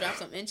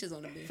drop some inches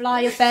on the bed.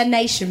 Fly Affair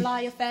Nation.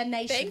 Fly Affair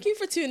Nation. Thank you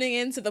for tuning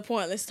in to the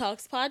Pointless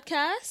Talks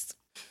podcast.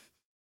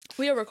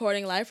 We are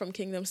recording live from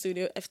Kingdom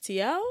Studio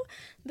FTL.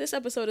 This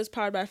episode is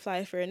powered by Fly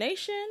Affair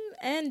Nation,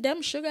 and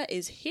Dem Sugar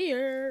is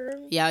here.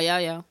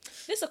 Yeah.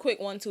 This is a quick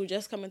one too,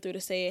 just coming through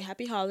to say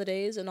happy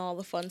holidays and all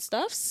the fun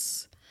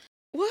stuffs.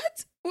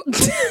 What?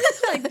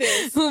 Like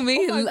this? Who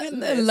me? Oh my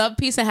goodness. Love,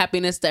 peace, and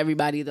happiness to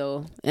everybody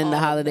though in the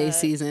All holiday that.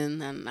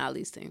 season and all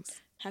these things.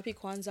 Happy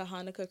Kwanzaa,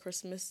 Hanukkah,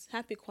 Christmas.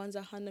 Happy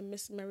Kwanzaa, Hanukkah,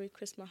 Miss Merry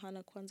Christmas,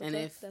 Hanukkah, Kwanzaa. And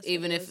That's if what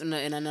even it if was. in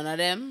none of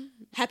them,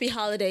 Happy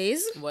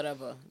holidays,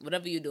 whatever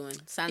you doing,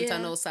 Santa Yeah.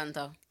 no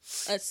Santa.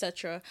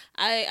 etc.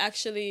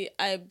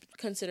 I'm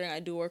considering I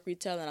do work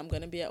retail and I'm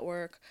gonna be at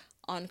work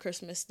on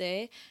Christmas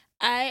Day.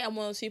 I am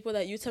one of those people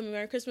that you tell me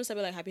Merry Christmas, I'll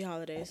be like Happy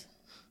Holidays.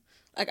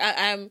 Like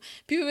I'm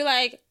people be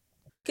like,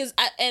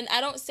 I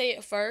don't say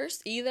it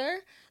first either.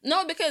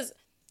 No, because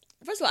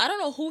first of all, I don't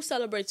know who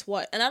celebrates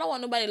what, and I don't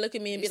want nobody to look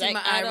at me and You be see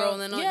like, my eye I don't.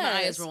 rolling on my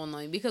eyes Yes. rolling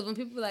on you because when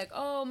people be like,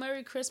 "Oh,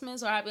 Merry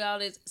Christmas" or "Happy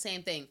Holidays,"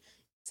 same thing.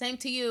 Same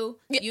to you,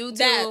 Yeah, you too.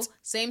 that.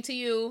 Same to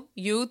you,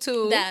 you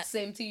too. That.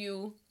 Same to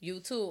you, you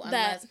too. That.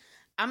 Unless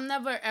I'm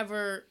never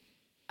ever.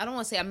 I don't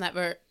want to say I'm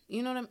never.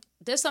 You know what I'm.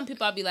 There's some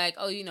people I'll be like,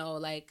 oh,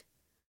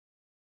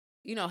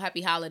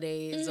 Happy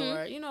Holidays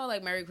Mm-hmm. or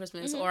like Merry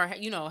Christmas or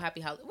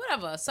Happy Holiday,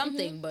 whatever,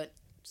 something. Mm-hmm. But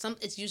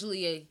it's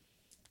usually a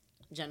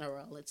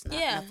general. It's not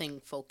nothing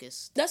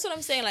focused. That's what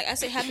I'm saying. Like I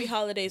say Happy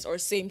Holidays or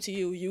same to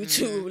you, you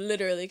too,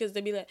 literally, because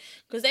they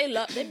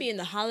be in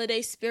the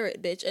holiday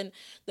spirit, bitch. And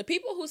the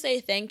people who say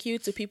thank you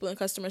to people in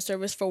customer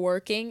service for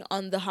working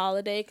on the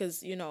holiday,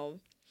 because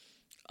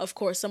of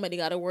course somebody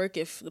got to work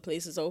if the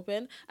place is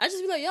open. I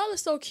just be like, y'all are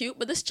so cute,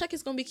 but this check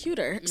is gonna be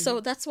cuter, so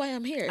that's why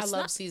I'm here. I It's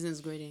love not-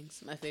 seasons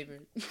greetings. My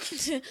favorite.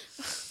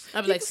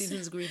 I'll be like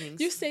seasons greetings.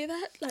 You say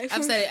that like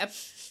I've said it.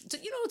 To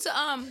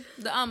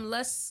the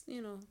less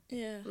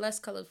yeah. less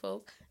colored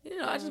folk.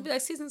 I just be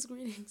like seasons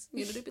greetings.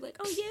 They'd be like,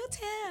 oh, you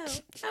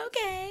too.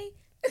 Okay.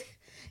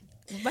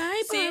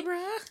 Bye, See?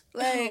 Barbara.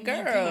 Like, Oh my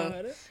girl.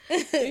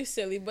 God. You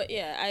silly. But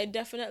yeah, I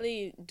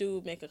definitely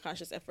do make a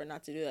conscious effort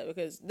not to do that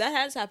because that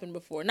has happened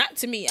before. Not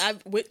to me.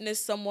 I've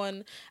witnessed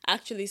someone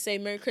actually say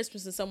Merry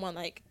Christmas and someone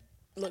like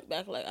look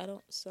back like, I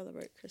don't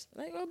celebrate Christmas.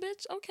 Like, oh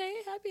bitch, okay,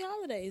 happy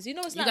holidays. It's You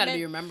not gotta meant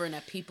be remembering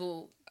that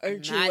people are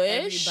not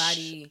Jewish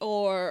everybody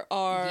or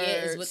are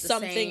is with the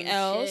something same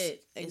else.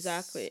 shit.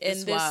 Exactly.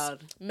 It's in this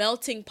wild.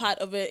 melting pot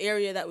of an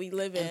area that we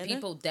live in. And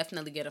people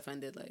definitely get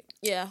offended. Like,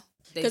 yeah.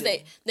 They Because do.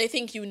 they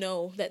think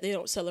that they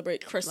don't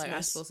celebrate Christmas. like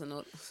I'm supposed to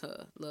know.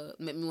 Look,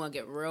 make me want to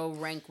get real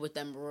rank with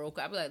them real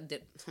quick. I be like,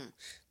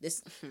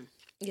 this.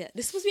 Yeah,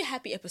 this supposed to be a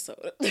happy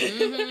episode.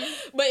 Mm-hmm.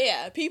 But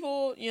yeah,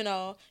 people,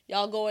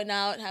 y'all going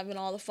out, having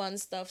all the fun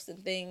stuffs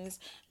and things.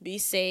 Be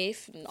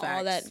safe and all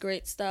Facts. that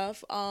great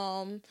stuff.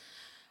 I'm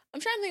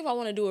trying to think if I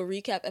want to do a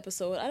recap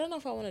episode. I don't know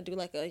if I want to do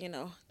like a,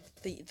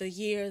 the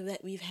year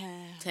that we've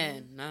had.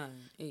 10, 9,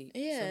 8.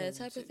 Yeah, 7,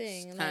 type of 6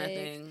 thing, Kind like, of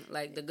thing.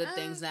 Like the good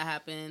things that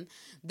happen.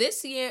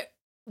 This year,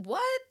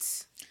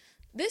 what?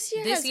 This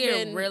year This has year,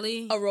 been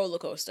really? a roller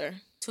coaster.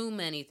 Too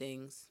many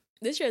things.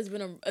 This year has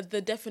been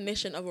the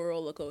definition of a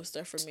roller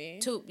coaster for me.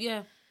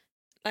 Yeah,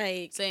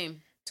 Like,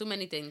 same. Too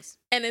many things.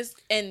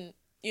 and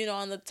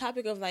on the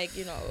topic of like,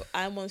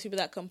 I'm one of those people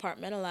that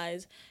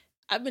compartmentalize.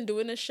 I've been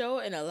doing this show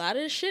and a lot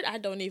of the shit I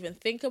don't even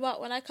think about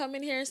when I come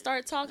in here and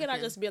start talking. I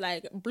just be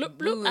like, bloop,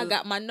 bloop. I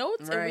got my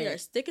notes and we are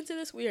sticking to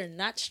this. We are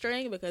not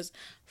straying because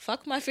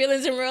fuck my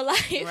feelings in real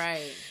life.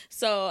 Right.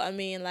 So, I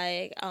mean,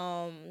 like,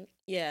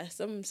 yeah,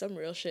 some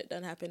real shit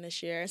done happened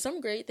this year.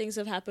 Some great things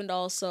have happened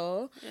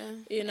also.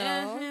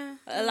 Yeah.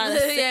 A lot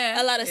of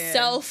Yeah. a lot of Yeah.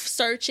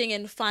 self-searching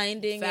and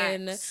finding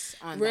Facts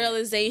on and that.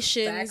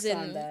 realizations Facts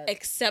on and that.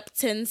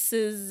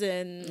 acceptances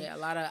and Yeah, a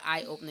lot of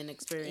eye-opening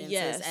experiences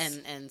Yes.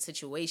 and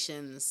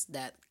situations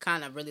that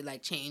kind of really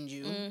like change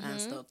you Mm-hmm. and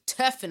stuff.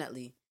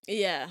 Definitely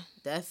yeah.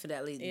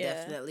 definitely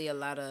a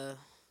lot of.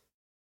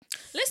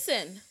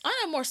 Listen, on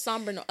a more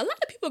somber note, a lot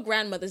of people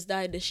grandmothers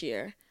died this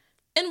year.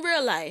 In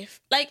real life.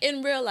 Like,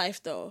 in real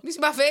life, though. You see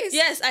my face?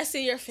 Yes, I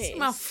see your face. See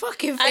my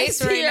fucking I face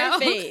see right your now.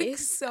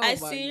 face. Oh I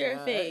my see your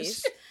gosh.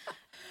 face.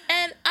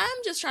 And I'm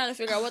just trying to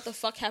figure out what the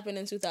fuck happened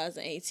in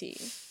 2018.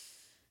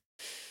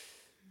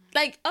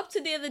 Like, up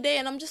to the other day,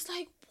 and I'm just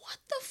like, what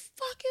the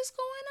fuck is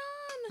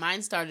going on?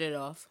 Mine started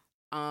off,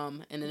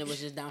 and then it was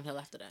just downhill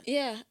after that.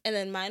 Yeah, and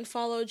then mine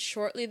followed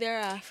shortly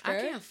thereafter. I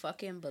can't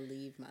fucking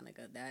believe,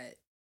 Monica, that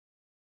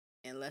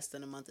in less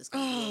than a month it's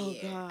gonna Oh, be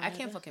a year. I God.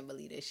 can't fucking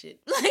believe this shit.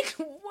 Like,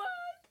 what?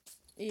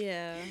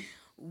 Yeah.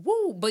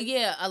 Woo! But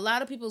yeah, a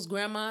lot of people's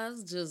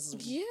grandmas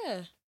just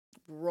Yeah.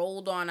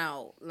 rolled on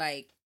out.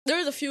 Like,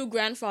 There's a few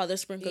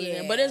grandfathers sprinkled in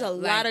there, but there's a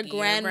lot of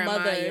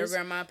grandmothers. Your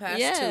grandma passed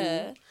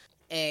Yeah. too.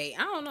 Hey,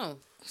 I don't know.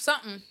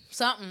 Something.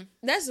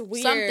 That's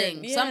weird.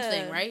 Something,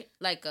 Yeah. right?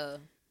 Like a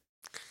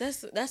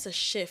That's a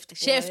shift. Boy.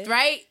 shift,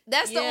 right?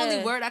 That's the only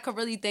Yeah. word I could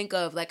really think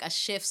of. Like a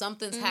shift.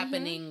 Something's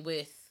happening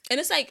with And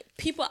it's like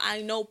people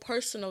I know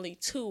personally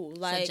too.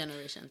 Like, the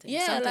generation thing.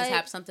 yeah, Something's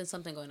like-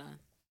 something going on.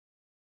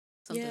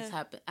 Something's Yeah.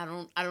 happened. I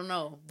don't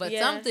know. But Yeah.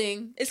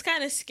 something. it's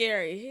kind of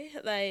scary.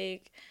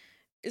 Like,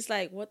 it's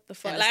like, what the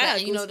fuck? And Like, I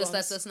got you know, this goosebumps.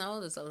 lets us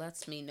know. This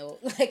lets me know.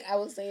 Like I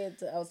was saying,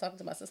 I was talking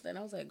to my sister, and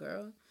I was like,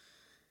 "Girl,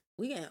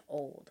 we getting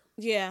old."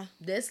 Yeah.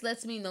 This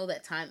lets me know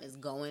that time is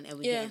going, and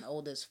we Yeah. getting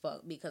old as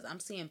fuck. Because I'm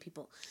seeing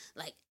people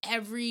like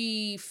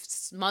every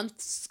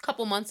month,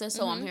 couple months or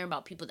so. I'm hearing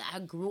about people that I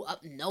grew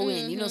up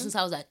knowing. You know, since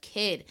I was a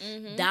kid,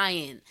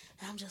 dying,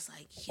 and I'm just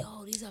like,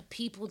 "Yo, these are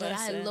people that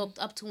I Listen. looked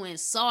up to and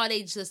saw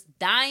they just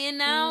dying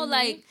now."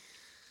 Like.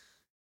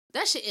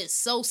 That shit is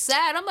so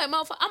sad. I'm like,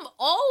 motherfucker, I'm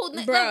old.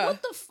 Like, Bruh.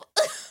 what the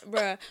fuck?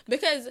 Bruh,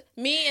 because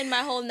me and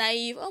my whole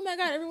naive, oh my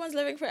God, everyone's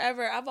living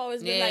forever. I've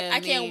always been Yeah, like, I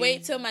can't me.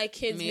 wait till my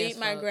kids Me meet as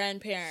my fuck.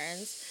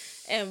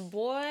 grandparents. And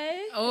boy,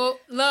 Oh,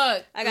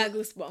 look. I got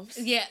goosebumps.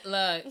 Yeah,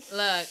 look.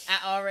 I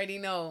already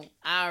know.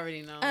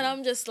 And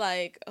I'm just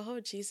like,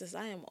 oh Jesus,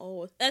 I am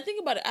old. And I think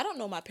about it, I don't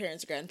know my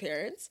parents'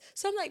 grandparents.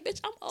 So I'm like,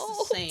 bitch, I'm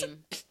old.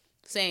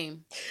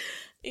 Same.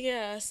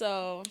 Yeah,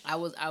 so I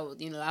was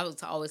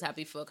always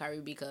happy for Kyrie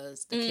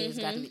because the kids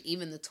got to meet,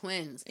 even the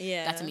twins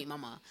got to meet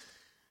mama.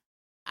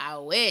 I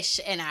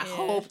wish and I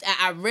hoped,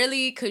 I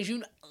really, cause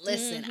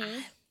listen,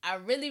 I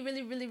really,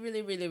 really, really,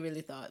 really, really, really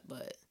thought,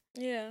 but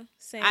yeah,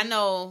 same. I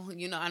know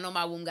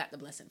my womb got the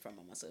blessing from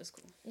mama, so it's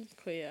cool.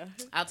 Cool, yeah.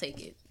 I'll take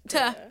it.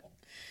 Yeah.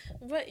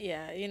 But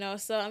yeah,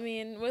 so I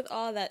mean, with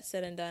all that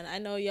said and done, I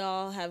know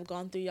y'all have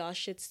gone through y'all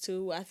shits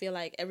too. I feel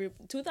like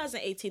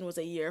 2018 was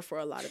a year for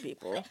a lot of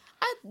people.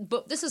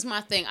 But this is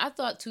my thing. I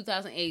thought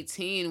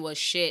 2018 was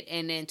shit,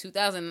 and then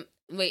 2000.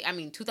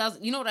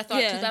 You know what I thought?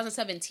 Yeah.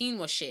 2017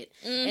 was shit,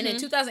 and then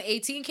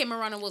 2018 came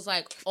around and was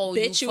like, "Oh,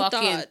 Bitch, you you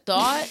fucking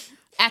thought?"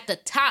 At the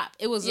top,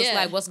 it was just Yeah.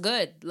 like, "What's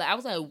good?" Like, I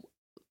was like,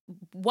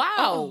 "Wow,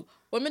 Oh,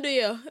 what me do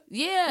you?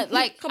 yeah."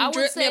 Like, I Come would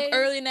drip me say, up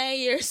early in that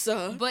year,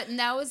 so. but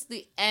now it's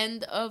the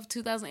end of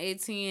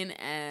 2018,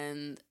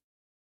 and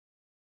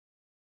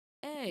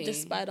hey,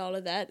 Despite all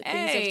of that,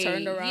 things have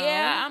turned around.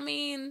 Yeah, I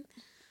mean,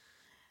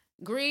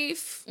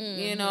 grief,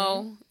 you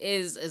know,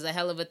 is a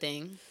hell of a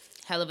thing.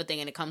 Hell of a thing,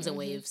 and it comes in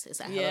waves. It's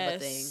a hell of a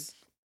thing.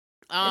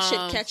 That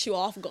shit catch you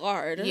off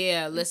guard.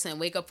 Yeah, listen,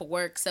 wake up for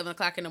work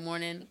 7:00 in the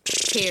morning.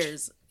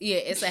 Cares. Yeah,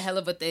 it's a hell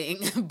of a thing.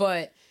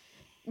 But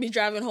Be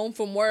driving home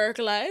from work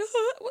like,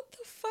 what the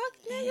fuck,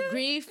 nigga?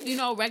 grief,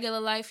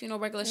 regular life,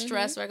 regular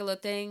stress, regular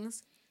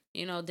things.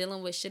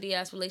 Dealing with shitty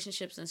ass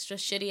relationships and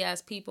just shitty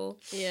ass people.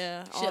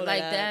 Yeah, Shit all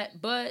like of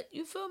that. But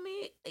you feel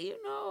me?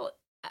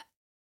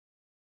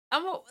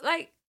 I'm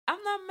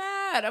not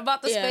mad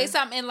about the space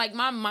I'm in. Like,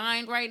 my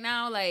mind right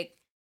now, like,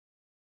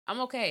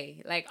 I'm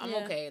okay. Like, I'm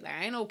okay. Like,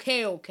 I ain't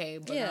okay,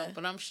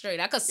 but I'm straight.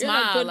 I could smile.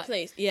 You're in a good like,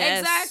 place. Yes,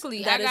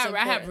 exactly. that is I have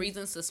important.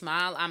 reasons to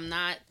smile. I'm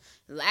not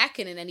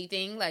lacking in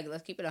anything. Like,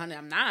 let's keep it 100.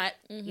 I'm not.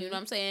 You know what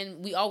I'm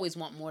saying? We always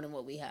want more than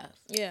what we have.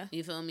 Yeah.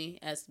 You feel me?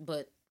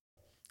 But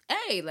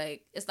hey,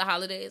 like, it's the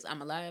holidays.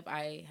 I'm alive.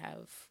 I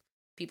have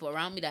people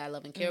around me that I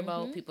love and care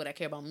about. People that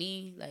care about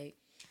me. Like,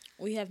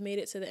 we have made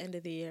it to the end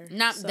of the year.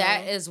 Not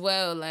that as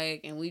well,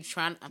 like, and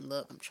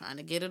I'm trying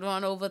to get it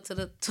on over to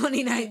the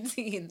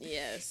 2019.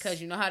 Yes.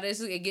 Because you know how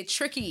it get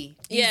tricky.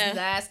 These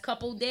last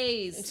couple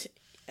days.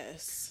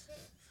 Yes.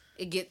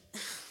 It get...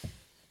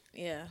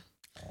 Yeah.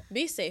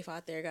 Be safe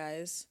out there,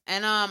 guys.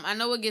 And I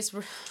know it gets...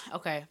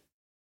 Okay.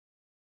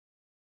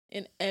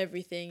 In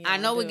everything. I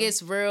know it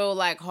gets real,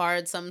 like,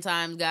 hard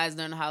sometimes, guys,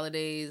 during the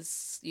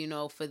holidays,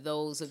 for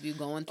those of you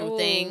going through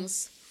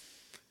things.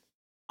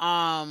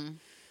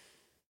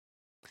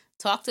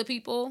 Talk to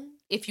people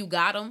if you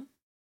got them.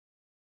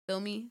 Feel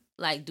me?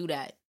 Like, do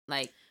that.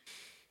 Like,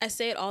 I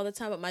say it all the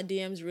time, but my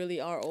DMs really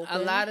are open. A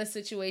lot of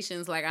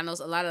situations, like, I know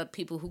a lot of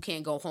people who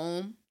can't go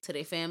home to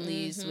their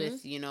families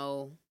with,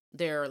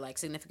 their, like,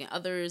 significant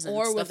others and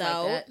or stuff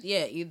without. like that.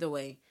 Yeah, either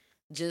way.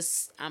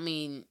 Just, I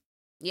mean,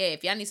 yeah,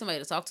 if y'all need somebody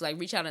to talk to, like,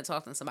 reach out and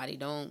talk to somebody.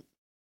 Don't,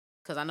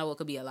 because I know it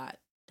could be a lot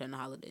during the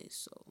holidays.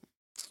 So,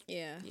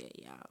 yeah.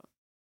 Yeah.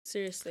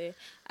 Seriously,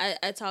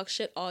 I talk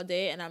shit all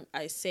day and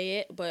I say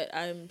it, but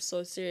I'm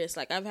so serious.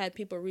 Like, I've had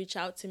people reach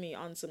out to me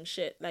on some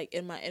shit, like,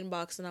 in my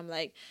inbox, and I'm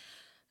like,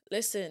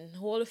 listen,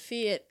 hold a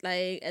fiat.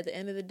 Like, at the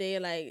end of the day,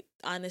 like,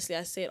 honestly,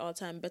 I say it all the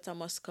time, better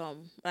must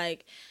come.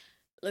 Like,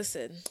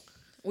 listen,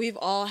 we've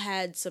all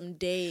had some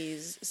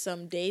days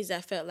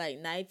that felt like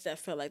nights that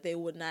felt like they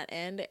would not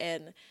end,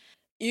 and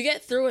you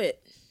get through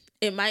it.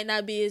 It might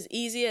not be as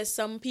easy as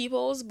some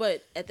people's,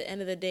 but at the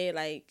end of the day,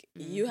 like,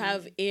 you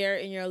have air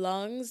in your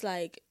lungs,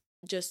 like,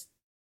 just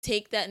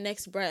take that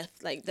next breath.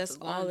 Like, that's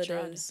all it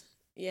is.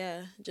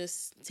 Yeah,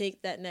 just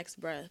take that next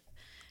breath.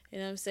 You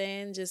know what I'm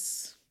saying?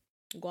 Just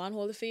go on,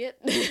 hold the fiat.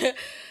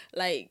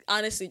 Like,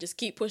 honestly, just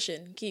keep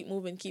pushing, keep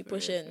moving, keep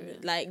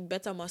pushing. Like,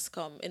 better must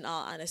come, in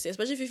all honesty.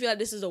 Especially if you feel like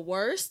this is the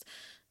worst,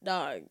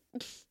 dog.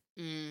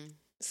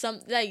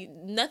 Like,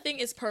 nothing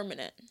is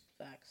permanent.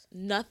 Facts.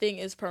 Nothing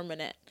is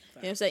permanent.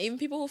 You know what I'm saying? Even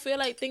people who feel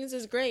like things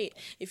is great,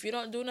 if you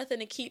don't do nothing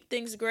to keep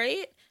things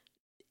great,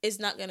 it's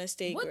not gonna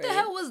stay great. What the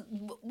hell was...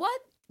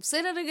 What?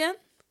 Say that again.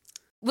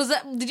 Was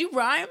that... Did you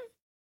rhyme?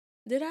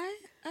 Did I?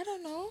 I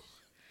don't know.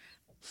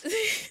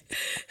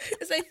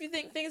 It's like, if you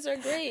think things are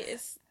great,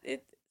 it's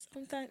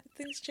Sometimes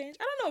things change.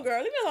 I don't know,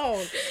 girl. Leave me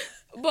alone.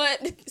 But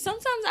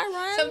sometimes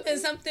I rhyme.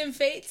 Something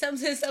fate.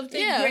 Something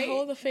yeah, great.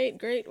 Hold the fate,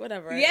 great,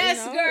 whatever. Yes,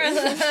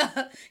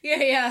 girl.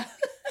 yeah.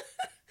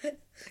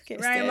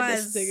 Can't stand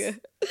this nigga.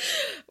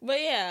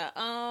 But yeah,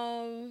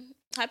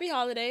 happy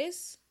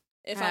holidays.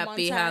 If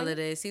happy I'm on time.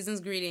 holidays.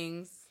 Season's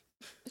greetings.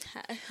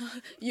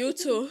 You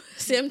too.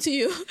 Same to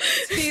you.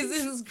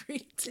 Season's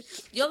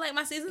greetings. You like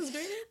my season's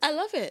greetings? I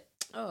love it.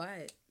 Oh, all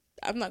right.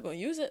 I'm not going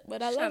to use it,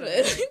 but I love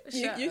it.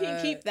 you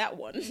can keep that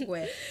one.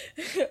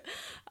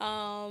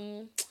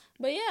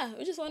 But yeah,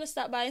 we just want to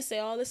stop by and say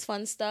all this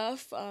fun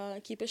stuff.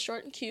 Keep it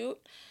short and cute.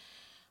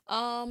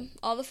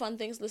 All the fun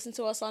things. Listen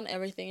to us on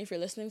everything. If you're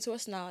listening to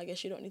us now, I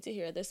guess you don't need to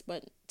hear this,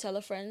 but tell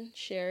a friend,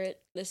 share it,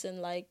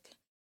 listen, like,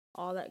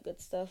 all that good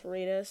stuff.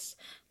 Rate us.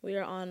 We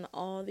are on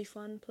all the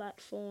fun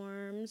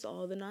platforms,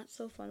 all the not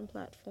so fun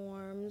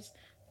platforms: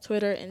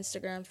 Twitter,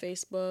 Instagram,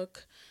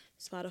 Facebook,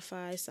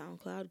 Spotify,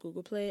 SoundCloud,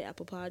 Google Play,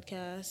 Apple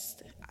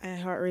Podcast,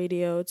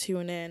 iHeartRadio,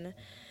 TuneIn,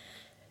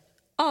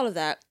 all of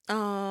that.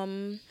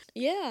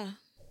 Yeah.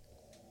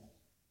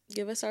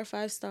 Give us our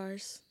 5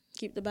 stars.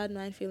 Keep the bad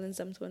mind feelings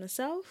them to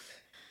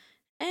self.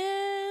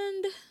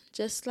 And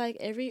just like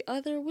every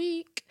other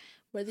week,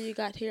 whether you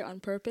got here on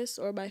purpose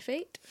or by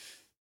fate,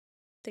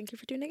 thank you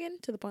for tuning in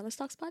to the Pointless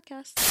Talks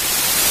podcast.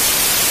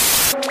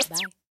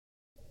 Bye.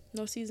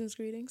 No season's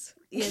greetings?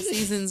 Yeah,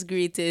 season's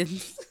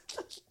greetings.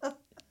 All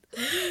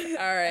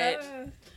right.